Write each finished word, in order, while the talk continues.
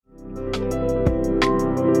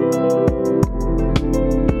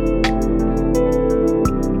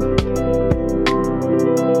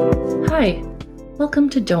Welcome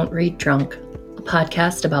to Don't Read Drunk, a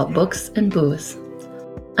podcast about books and booze.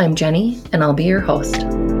 I'm Jenny, and I'll be your host.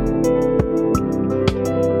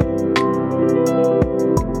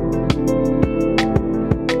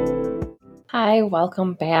 Hi,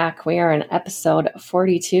 welcome back. We are in episode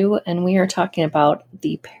 42, and we are talking about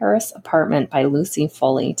The Paris Apartment by Lucy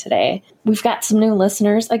Foley today. We've got some new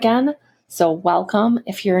listeners again, so welcome.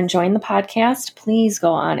 If you're enjoying the podcast, please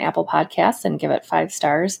go on Apple Podcasts and give it 5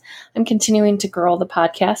 stars. I'm continuing to grow the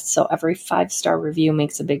podcast, so every 5-star review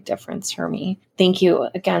makes a big difference for me. Thank you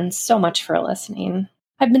again so much for listening.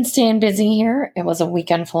 I've been staying busy here. It was a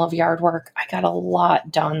weekend full of yard work. I got a lot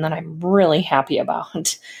done that I'm really happy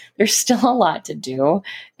about. There's still a lot to do.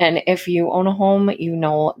 And if you own a home, you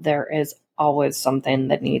know there is always something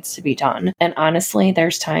that needs to be done. And honestly,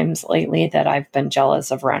 there's times lately that I've been jealous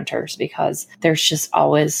of renters because there's just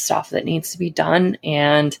always stuff that needs to be done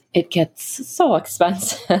and it gets so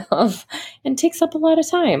expensive and takes up a lot of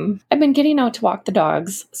time. I've been getting out to walk the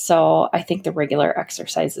dogs, so I think the regular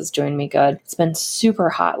exercise is doing me good. It's been super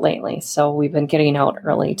hot lately, so we've been getting out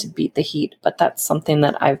early to beat the heat, but that's something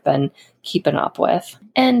that I've been keeping up with.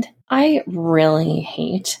 And I really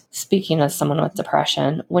hate, speaking as someone with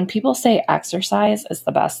depression, when people say exercise is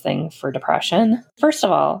the best thing for depression. First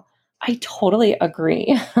of all, I totally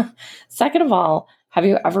agree. Second of all, have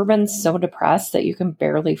you ever been so depressed that you can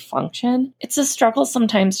barely function? It's a struggle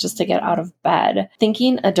sometimes just to get out of bed.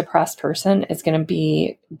 Thinking a depressed person is going to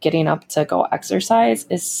be getting up to go exercise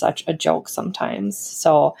is such a joke sometimes.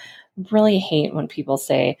 So really hate when people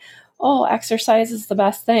say, oh, exercise is the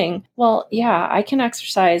best thing. Well, yeah, I can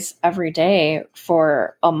exercise every day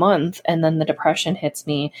for a month and then the depression hits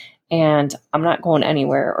me and I'm not going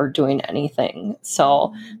anywhere or doing anything.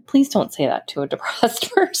 So please don't say that to a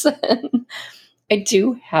depressed person. I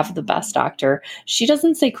do have the best doctor. She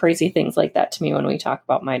doesn't say crazy things like that to me when we talk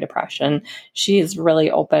about my depression. She is really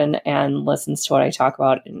open and listens to what I talk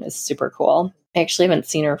about and is super cool. I actually haven't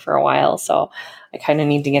seen her for a while, so I kind of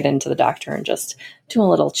need to get into the doctor and just do a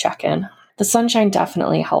little check-in. The sunshine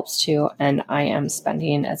definitely helps too, and I am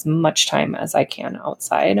spending as much time as I can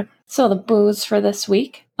outside. So the booze for this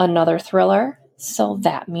week, another thriller. So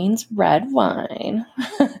that means red wine.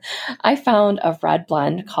 I found a red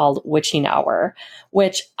blend called Witching Hour,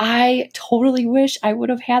 which I totally wish I would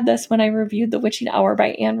have had this when I reviewed The Witching Hour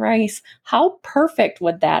by Anne Rice. How perfect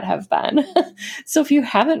would that have been? So if you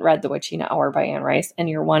haven't read The Witching Hour by Anne Rice and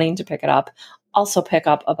you're wanting to pick it up, also pick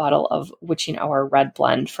up a bottle of Witching Hour Red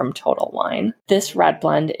Blend from Total Wine. This red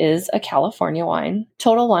blend is a California wine.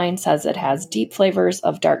 Total Wine says it has deep flavors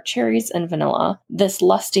of dark cherries and vanilla. This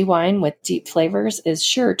lusty wine with deep flavors is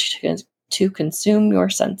sure to consume your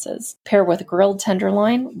senses. Pair with grilled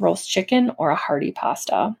tenderloin, roast chicken, or a hearty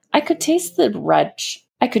pasta. I could taste the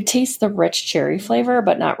rich cherry flavor,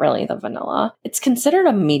 but not really the vanilla. It's considered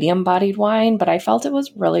a medium-bodied wine, but I felt it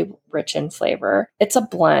was really rich in flavor. It's a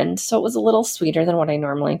blend, so it was a little sweeter than what I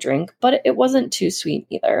normally drink, but it wasn't too sweet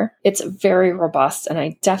either. It's very robust, and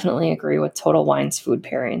I definitely agree with Total Wine's food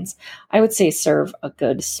pairings. I would say serve a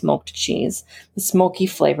good smoked cheese. The smoky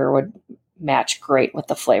flavor would match great with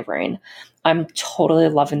the flavoring. I'm totally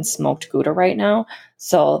loving smoked Gouda right now,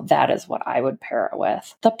 so that is what I would pair it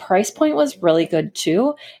with. The price point was really good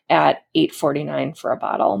too, at $8.49 for a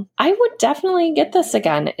bottle. I would definitely get this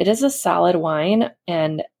again. It is a solid wine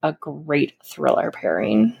and a great thriller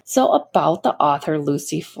pairing. So about the author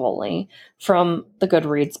Lucy Foley from the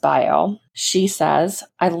Goodreads bio. She says,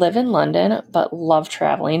 I live in London, but love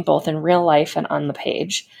traveling both in real life and on the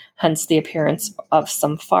page, hence the appearance of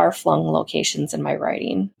some far-flung locations in my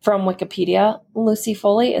writing. From Wikipedia, Lucy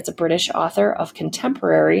Foley is a British author of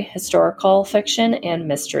contemporary historical fiction and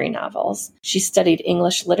mystery novels. She studied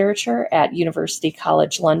English literature at University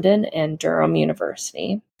College London and Durham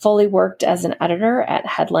University. Foley worked as an editor at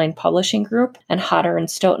Headline Publishing Group and Hodder and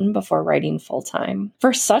Stoughton before writing full-time.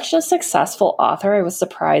 For such a successful author, I was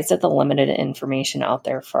surprised at the limited information out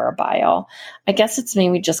there for a bio. I guess it's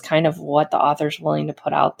maybe just kind of what the author's willing to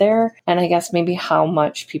put out there, and I guess maybe how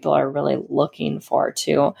much people are really looking for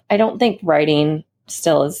too. I don't think writing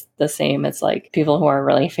still is the same as like people who are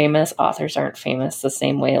really famous. Authors aren't famous the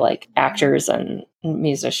same way like actors and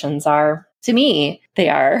musicians are. To me, they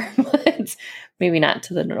are, but maybe not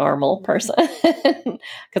to the normal person,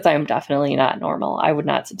 because I'm definitely not normal. I would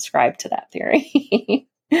not subscribe to that theory.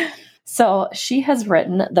 So she has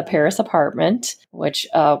written The Paris Apartment, which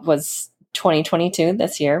was 2022,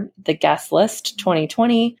 this year, The Guest List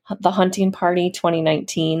 2020, The Hunting Party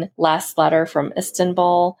 2019, Last Letter from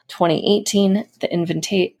Istanbul 2018, The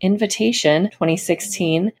Invitation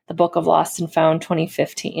 2016, The Book of Lost and Found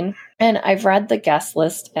 2015. And I've read The Guest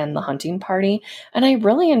List and The Hunting Party, and I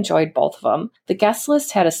really enjoyed both of them. The Guest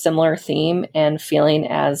List had a similar theme and feeling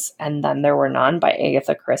as And Then There Were None by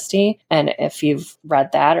Agatha Christie. And if you've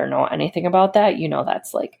read that or know anything about that, you know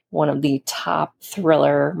that's like one of the top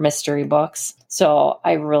thriller mystery books. So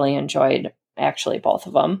I really enjoyed actually both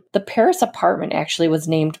of them. The Paris Apartment actually was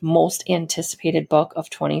named most anticipated book of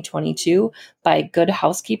 2022 by Good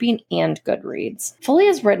Housekeeping and Goodreads. Foley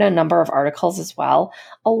has written a number of articles as well.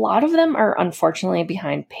 A lot of them are unfortunately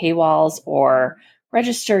behind paywalls or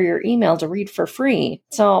register your email to read for free.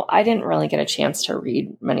 So I didn't really get a chance to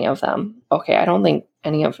read many of them. Okay, I don't think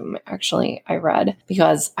any of them actually I read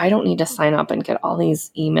because I don't need to sign up and get all these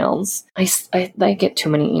emails. I get too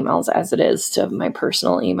many emails as it is to my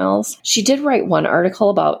personal emails. She did write one article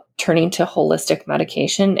about turning to holistic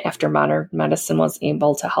medication after modern medicine was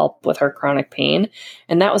able to help with her chronic pain.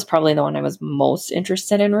 And that was probably the one I was most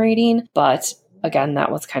interested in reading. But again,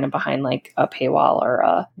 that was kind of behind like a paywall or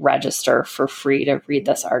a register for free to read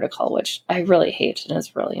this article, which I really hate and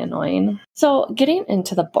is really annoying. So getting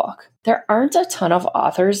into the book, there aren't a ton of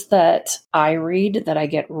authors that I read that I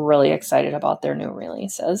get really excited about their new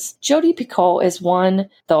releases. Jodi Picoult is one,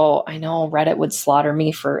 though I know Reddit would slaughter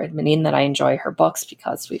me for admitting that I enjoy her books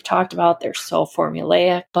because we've talked about they're so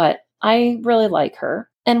formulaic, but I really like her.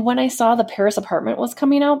 And when I saw The Paris Apartment was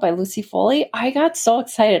coming out by Lucy Foley, I got so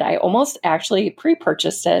excited. I almost actually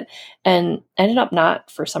pre-purchased it and ended up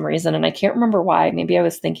not for some reason. And I can't remember why. Maybe I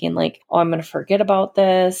was thinking like, oh, I'm going to forget about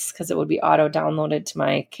this because it would be auto-downloaded to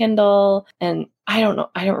my Kindle. And I don't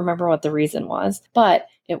know. I don't remember what the reason was, but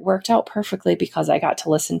it worked out perfectly because I got to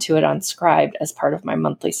listen to it on Scribd as part of my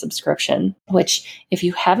monthly subscription, which if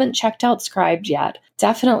you haven't checked out Scribd yet,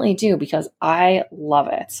 definitely do because I love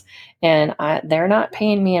it. And they're not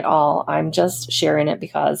paying me at all. I'm just sharing it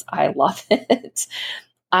because I love it.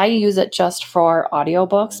 I use it just for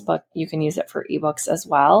audiobooks, but you can use it for ebooks as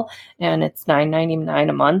well. And it's $9.99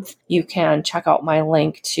 a month. You can check out my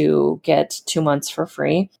link to get 2 months for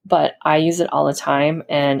free, but I use it all the time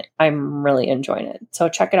and I'm really enjoying it. So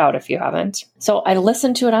check it out if you haven't. So I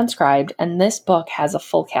listened to it on Scribd, and this book has a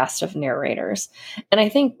full cast of narrators. And I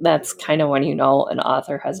think that's kind of when you know an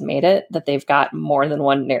author has made it, that they've got more than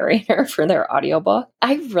one narrator for their audiobook.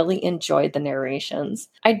 I really enjoyed the narrations.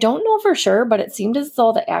 I don't know for sure, but it seemed as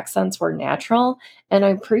though the accents were natural, and I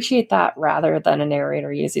appreciate that rather than a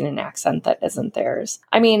narrator using an accent that isn't theirs.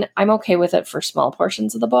 I mean, I'm okay with it for small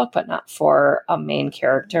portions of the book, but not for a main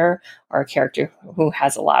character or a character who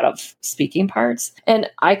has a lot of speaking parts.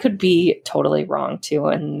 And I could be totally wrong too,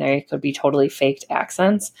 and they could be totally faked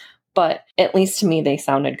accents, but at least to me, they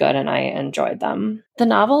sounded good and I enjoyed them. The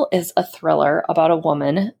novel is a thriller about a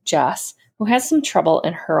woman, Jess, who has some trouble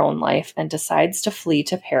in her own life and decides to flee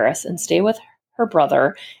to Paris and stay with her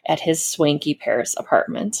brother at his swanky Paris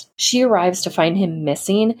apartment. She arrives to find him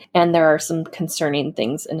missing, and there are some concerning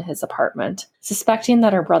things in his apartment. Suspecting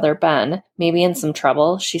that her brother Ben may be in some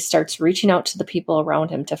trouble, she starts reaching out to the people around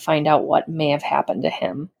him to find out what may have happened to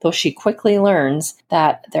him, though she quickly learns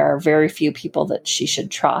that there are very few people that she should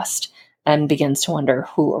trust, and begins to wonder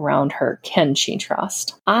who around her can she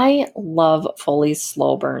trust. I love Foley's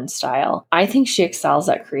slow burn style. I think she excels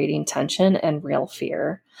at creating tension and real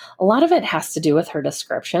fear. A lot of it has to do with her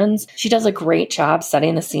descriptions. She does a great job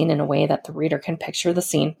setting the scene in a way that the reader can picture the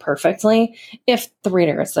scene perfectly, if the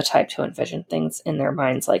reader is the type to envision things in their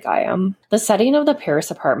minds like I am. The setting of the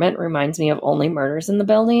Paris apartment reminds me of Only Murders in the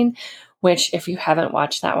Building, which if you haven't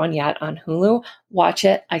watched that one yet on Hulu, watch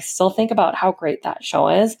it. I still think about how great that show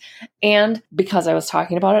is. And because I was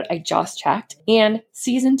talking about it, I just checked. And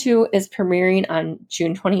season 2 is premiering on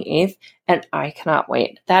June 28th, and I cannot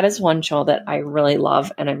wait. That is one show that I really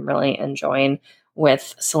love and I'm really enjoying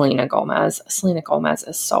with Selena Gomez. Selena Gomez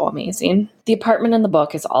is so amazing. The apartment in the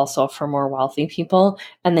book is also for more wealthy people,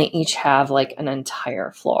 and they each have like an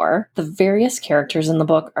entire floor. The various characters in the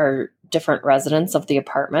book are different residents of the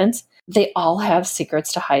apartment. They all have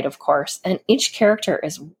secrets to hide, of course, and each character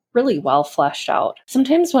is really well fleshed out.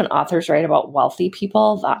 Sometimes when authors write about wealthy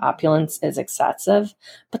people, the opulence is excessive,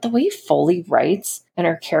 but the way Foley writes and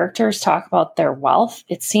her characters talk about their wealth,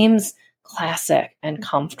 it seems classic and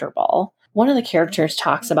comfortable. One of the characters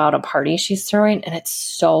talks about a party she's throwing, and it's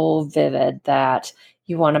so vivid that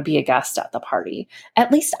you want to be a guest at the party.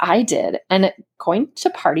 At least I did. And going to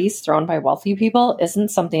parties thrown by wealthy people isn't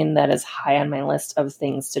something that is high on my list of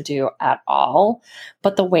things to do at all.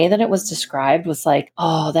 But the way that it was described was like,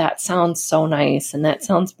 oh, that sounds so nice. And that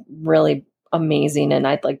sounds really amazing. And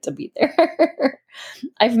I'd like to be there.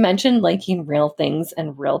 I've mentioned liking real things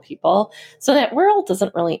and real people, so that world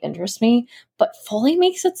doesn't really interest me, but Foley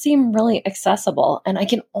makes it seem really accessible, and I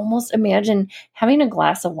can almost imagine having a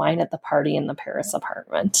glass of wine at the party in the Paris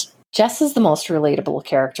apartment. Jess is the most relatable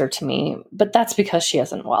character to me, but that's because she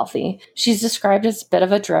isn't wealthy. She's described as a bit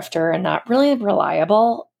of a drifter and not really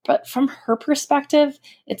reliable, but from her perspective,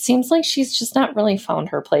 it seems like she's just not really found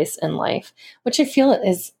her place in life, which I feel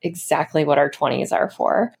is exactly what our 20s are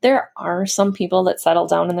for. There are some people that settle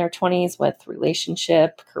down in their 20s with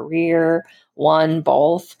relationship, career, one,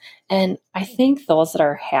 both. And I think those that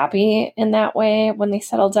are happy in that way when they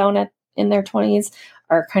settle down in their 20s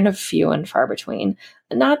are kind of few and far between.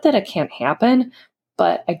 Not that it can't happen,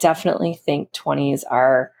 but I definitely think 20s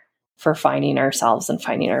are for finding ourselves and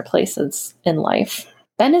finding our places in life.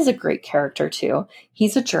 Ben is a great character too.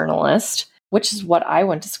 He's a journalist, which is what I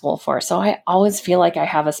went to school for. So I always feel like I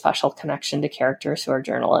have a special connection to characters who are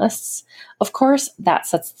journalists. Of course, that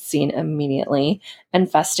sets the scene immediately.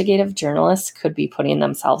 Investigative journalists could be putting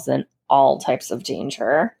themselves in all types of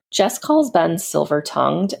danger. Jess calls Ben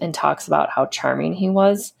silver-tongued and talks about how charming he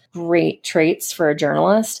was. Great traits for a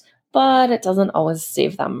journalist, but it doesn't always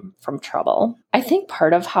save them from trouble. I think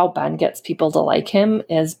part of how Ben gets people to like him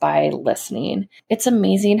is by listening. It's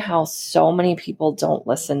amazing how so many people don't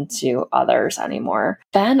listen to others anymore.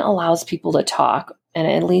 Ben allows people to talk, and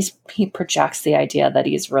at least he projects the idea that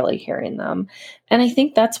he's really hearing them. And I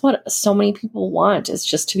think that's what so many people want, is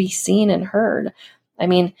just to be seen and heard. I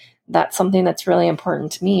mean, that's something that's really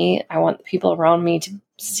important to me. I want the people around me to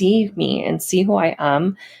see me and see who I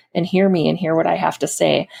am and hear me and hear what I have to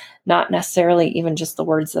say. Not necessarily even just the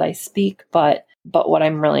words that I speak, but what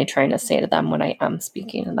I'm really trying to say to them when I am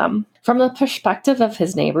speaking to them. From the perspective of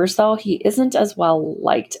his neighbors, though, he isn't as well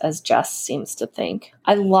liked as Jess seems to think.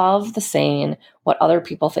 I love the saying, what other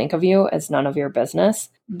people think of you is none of your business.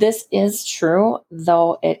 This is true,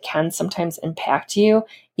 though it can sometimes impact you,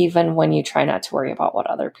 even when you try not to worry about what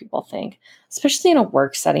other people think, especially in a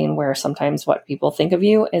work setting where sometimes what people think of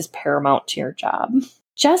you is paramount to your job.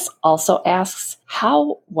 Jess also asks,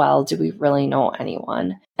 how well do we really know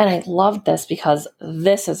anyone? And I loved this because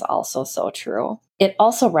this is also so true. It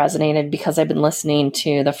also resonated because I've been listening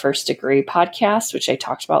to the First Degree podcast, which I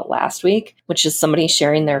talked about last week, which is somebody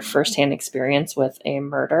sharing their firsthand experience with a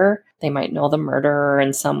murder. They might know the murderer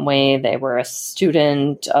in some way. They were a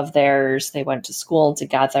student of theirs. They went to school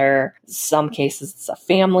together. Some cases, it's a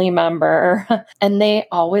family member. And they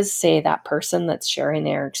always say that person that's sharing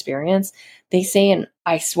their experience, they say, and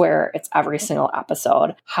I swear it's every single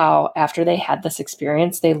episode, how after they had this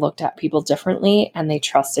experience, they looked at people differently and they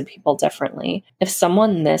trusted people differently. If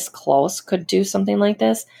someone this close could do something like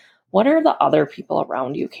this, what are the other people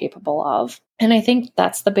around you capable of? And I think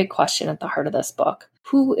that's the big question at the heart of this book.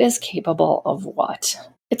 Who is capable of what?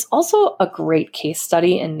 It's also a great case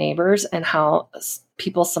study in Neighbors and how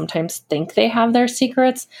people sometimes think they have their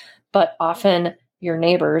secrets, but often your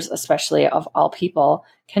neighbors, especially of all people,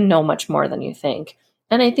 can know much more than you think.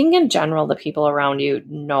 And I think in general, the people around you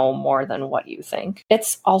know more than what you think.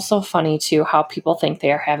 It's also funny too how people think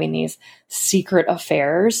they are having these secret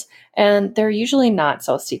affairs, and they're usually not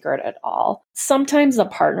so secret at all. Sometimes the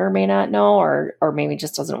partner may not know or maybe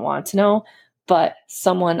just doesn't want to know, but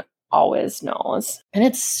someone always knows. And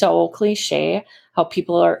it's so cliche how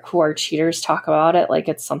people who are cheaters talk about it like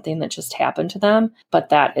it's something that just happened to them, but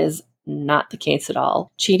that is not the case at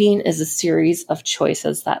all. Cheating is a series of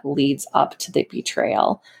choices that leads up to the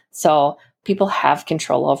betrayal. So people have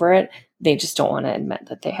control over it. They just don't want to admit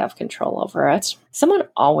that they have control over it. Someone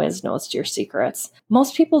always knows your secrets.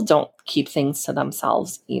 Most people don't keep things to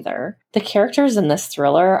themselves either. The characters in this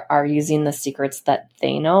thriller are using the secrets that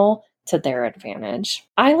they know to their advantage.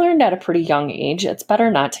 I learned at a pretty young age, it's better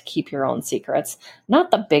not to keep your own secrets, not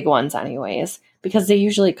the big ones anyways, because they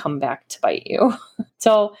usually come back to bite you.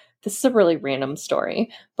 So this is a really random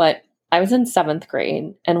story, but I was in 7th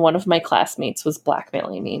grade and one of my classmates was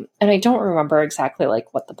blackmailing me. And I don't remember exactly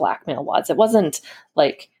like what the blackmail was. It wasn't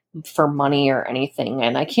like for money or anything.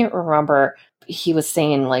 And I can't remember, he was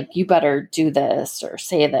saying like, you better do this or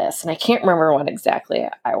say this. And I can't remember what exactly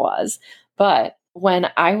I was. But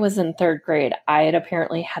when I was in 3rd grade, I had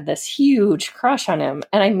apparently had this huge crush on him.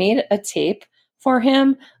 And I made a tape for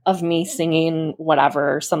him of me singing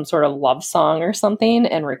whatever, some sort of love song or something,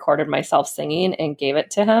 and recorded myself singing and gave it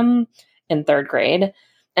to him in 3rd grade.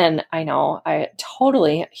 And I know, I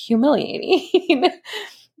totally humiliating.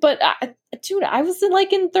 But dude, I was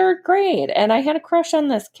in third grade and I had a crush on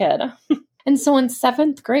this kid. And so in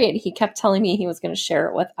seventh grade, he kept telling me he was going to share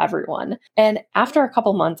it with everyone. And after a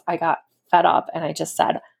couple months, I got fed up and I just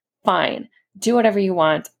said, fine, do whatever you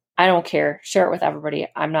want. I don't care. Share it with everybody.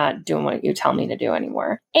 I'm not doing what you tell me to do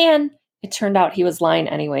anymore. And it turned out he was lying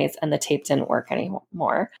anyways, and the tape didn't work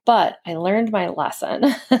anymore. But I learned my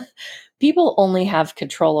lesson. People only have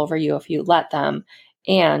control over you if you let them.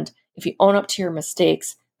 And if you own up to your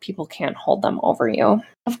mistakes, people can't hold them over you.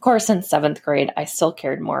 Of course, in seventh grade, I still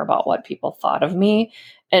cared more about what people thought of me.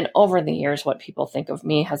 And over the years, what people think of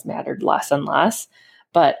me has mattered less and less.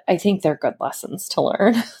 But I think they're good lessons to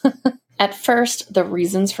learn. At first, the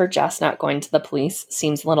reasons for Jess not going to the police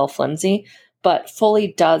seems a little flimsy, but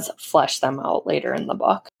Foley does flesh them out later in the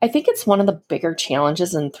book. I think it's one of the bigger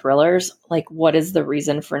challenges in thrillers, like what is the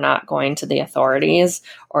reason for not going to the authorities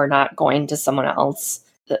or not going to someone else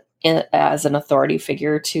as an authority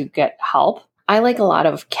figure to get help. I like a lot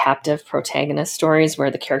of captive protagonist stories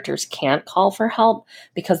where the characters can't call for help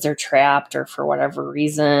because they're trapped or for whatever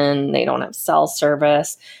reason they don't have cell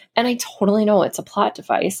service. And I totally know it's a plot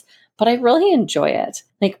device, but I really enjoy it.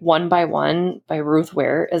 Like One by One by Ruth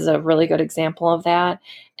Ware is a really good example of that.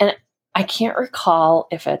 And I can't recall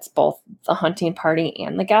if it's both The Hunting Party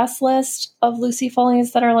and The Guest List of Lucy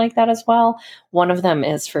Foley's that are like that as well. One of them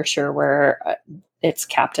is for sure where it's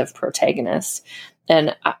captive protagonist.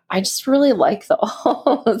 And I just really like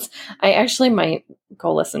those. I actually might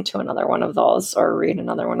go listen to another one of those or read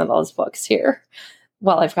another one of those books here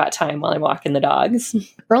while I've got time while I'm walking the dogs.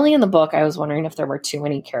 Early in the book, I was wondering if there were too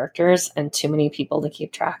many characters and too many people to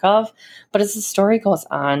keep track of. But as the story goes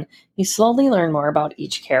on, you slowly learn more about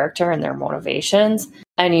each character and their motivations,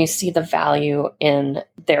 and you see the value in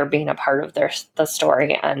their being a part of the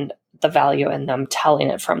story and the value in them telling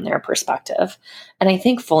it from their perspective. And I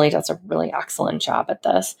think Foley does a really excellent job at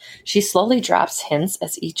this. She slowly drops hints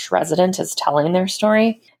as each resident is telling their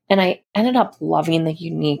story. And I ended up loving the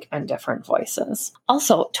unique and different voices.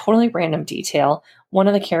 Also, totally random detail, one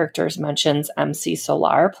of the characters mentions MC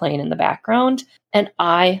Solar playing in the background, and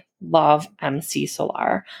I love MC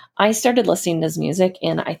Solar. I started listening to his music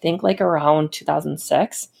in, I think, around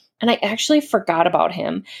 2006, and I actually forgot about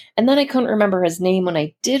him. And then I couldn't remember his name when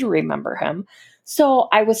I did remember him. So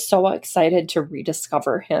I was so excited to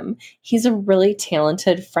rediscover him. He's a really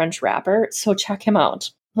talented French rapper, so check him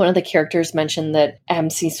out. One of the characters mentioned that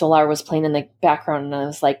MC Solar was playing in the background, and I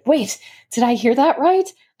was like, wait, did I hear that right?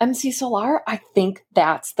 MC Solar? I think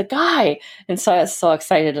that's the guy. And so I was so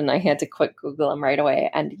excited, and I had to quick Google him right away.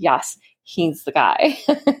 And yes, he's the guy.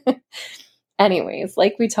 Anyways,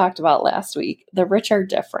 like we talked about last week, the rich are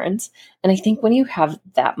different. And I think when you have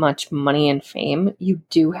that much money and fame, you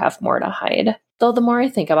do have more to hide. Though the more I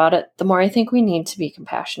think about it, the more I think we need to be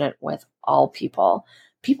compassionate with all people.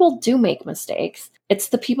 People do make mistakes. It's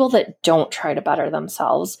the people that don't try to better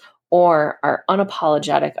themselves or are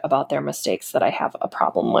unapologetic about their mistakes that I have a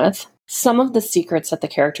problem with. Some of the secrets that the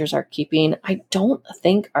characters are keeping, I don't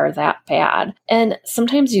think are that bad. And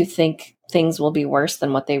sometimes you think things will be worse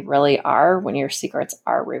than what they really are when your secrets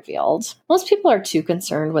are revealed. Most people are too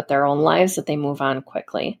concerned with their own lives that they move on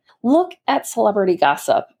quickly. Look at celebrity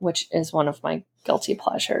gossip, which is one of my guilty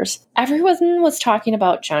pleasures. Everyone was talking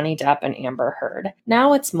about Johnny Depp and Amber Heard.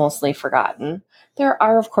 Now it's mostly forgotten. There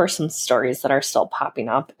are, of course, some stories that are still popping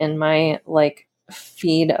up in my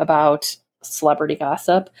feed about celebrity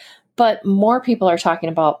gossip, but more people are talking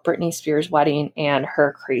about Britney Spears' wedding and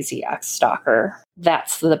her crazy ex-stalker.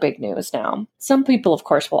 That's the big news now. Some people, of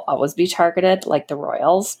course, will always be targeted, like the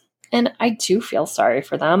royals, and I do feel sorry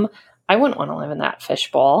for them. I wouldn't want to live in that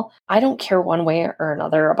fishbowl. I don't care one way or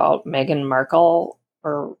another about Meghan Markle,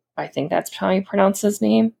 or I think that's how you pronounce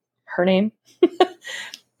her name.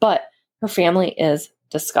 But her family is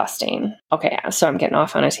disgusting. Okay, so I'm getting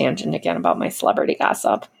off on a tangent again about my celebrity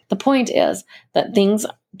gossip. The point is that things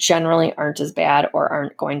generally aren't as bad or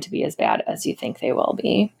aren't going to be as bad as you think they will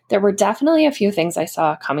be. There were definitely a few things I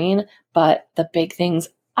saw coming, but the big things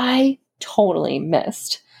I totally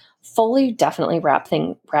missed. Foley definitely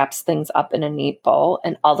wraps things up in a neat bow,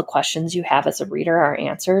 and all the questions you have as a reader are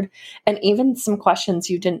answered, and even some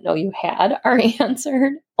questions you didn't know you had are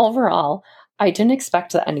answered. Overall, I didn't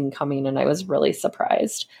expect the ending coming, and I was really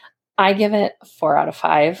surprised. I give it 4 out of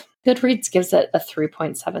 5. Goodreads gives it a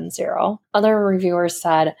 3.70. Other reviewers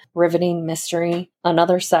said riveting mystery.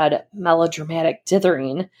 Another said melodramatic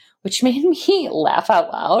dithering, which made me laugh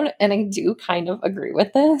out loud, and I do kind of agree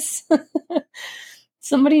with this.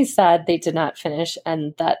 Somebody said they did not finish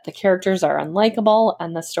and that the characters are unlikable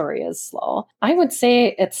and the story is slow. I would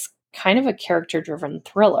say it's kind of a character-driven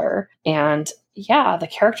thriller. And yeah, the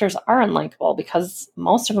characters are unlikable because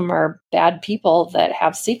most of them are bad people that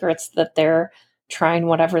have secrets that they're trying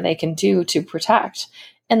whatever they can do to protect.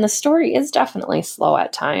 And the story is definitely slow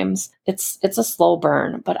at times. It's a slow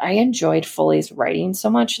burn, but I enjoyed Foley's writing so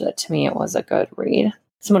much that to me it was a good read.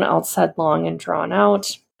 Someone else said long and drawn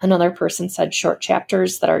out. Another person said short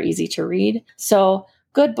chapters that are easy to read. So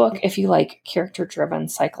good book if you like character-driven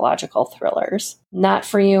psychological thrillers. Not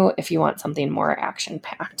for you if you want something more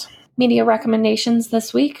action-packed. Media recommendations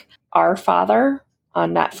this week: Our Father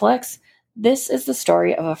on Netflix. This is the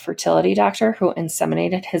story of a fertility doctor who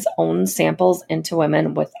inseminated his own samples into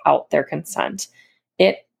women without their consent.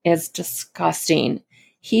 It is disgusting.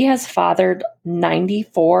 He has fathered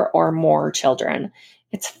 94 or more children.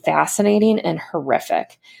 It's fascinating and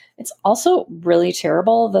horrific. It's also really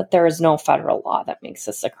terrible that there is no federal law that makes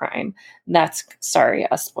this a crime. That's, sorry,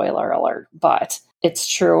 a spoiler alert, but it's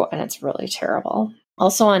true and it's really terrible.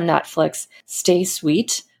 Also on Netflix, Stay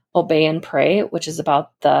Sweet, Obey and Pray, which is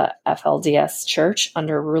about the FLDS church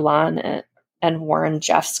under Rulon and Warren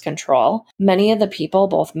Jeff's control. Many of the people,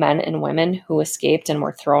 both men and women, who escaped and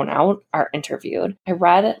were thrown out are interviewed. I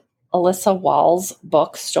read Alyssa Wall's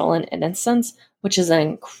book, Stolen Innocence, which is an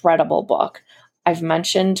incredible book. I've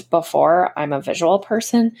mentioned before, I'm a visual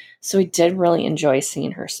person, so I did really enjoy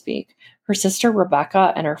seeing her speak. Her sister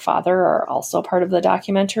Rebecca and her father are also part of the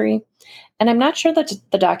documentary. And I'm not sure that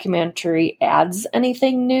the documentary adds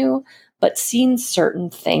anything new, but seeing certain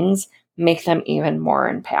things make them even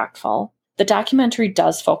more impactful. The documentary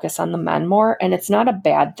does focus on the men more, and it's not a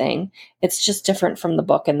bad thing. It's just different from the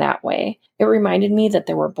book in that way. It reminded me that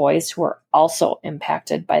there were boys who were also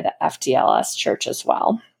impacted by the FDLS church as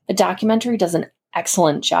well. The documentary does an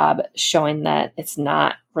excellent job showing that it's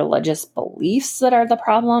not religious beliefs that are the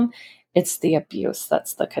problem, it's the abuse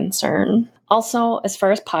that's the concern. Also, as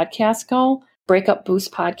far as podcasts go, Breakup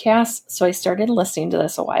Boost podcast. So I started listening to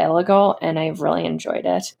this a while ago and I've really enjoyed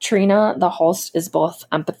it. Trina, the host, is both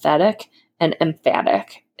empathetic and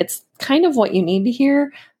emphatic. It's kind of what you need to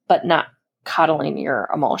hear, but not coddling your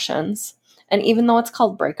emotions. And even though it's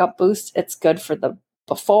called Breakup Boost, it's good for the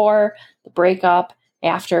before, the breakup,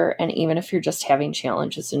 after, and even if you're just having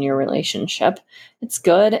challenges in your relationship. It's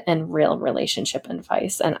good and real relationship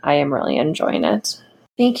advice, and I am really enjoying it.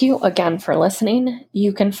 Thank you again for listening.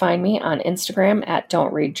 You can find me on Instagram at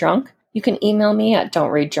Don't Read Drunk. You can email me at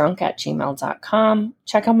don'treaddrunk@gmail.com.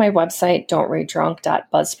 Check out my website,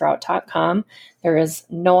 don'treaddrunk.buzzsprout.com. There is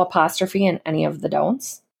no apostrophe in any of the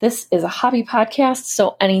don'ts. This is a hobby podcast,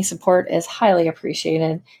 so any support is highly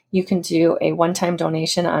appreciated. You can do a one-time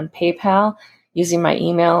donation on PayPal using my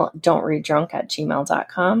email,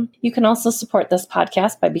 don'treaddrunk@gmail.com. You can also support this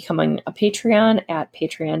podcast by becoming a Patreon at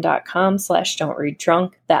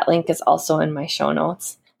patreon.com/don'treaddrunk. That link is also in my show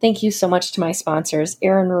notes. Thank you so much to my sponsors,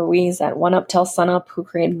 Aaron Ruiz at One Up Till Sunup, who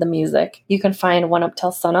created the music. You can find One Up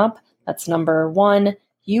Till Sunup, that's number 1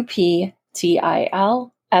 UPTILSUNUP,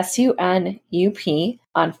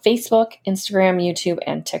 on Facebook, Instagram, YouTube,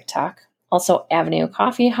 and TikTok. Also, Avenue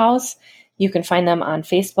Coffee House. You can find them on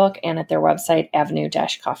Facebook and at their website,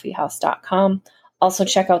 avenue-coffeehouse.com. Also,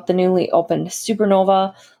 check out the newly opened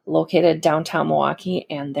Supernova, located downtown Milwaukee,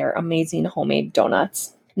 and their amazing homemade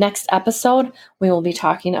donuts. Next episode, we will be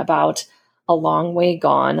talking about A Long Way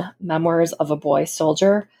Gone, Memoirs of a Boy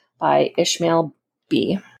Soldier by Ishmael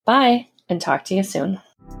B. Bye, and talk to you soon.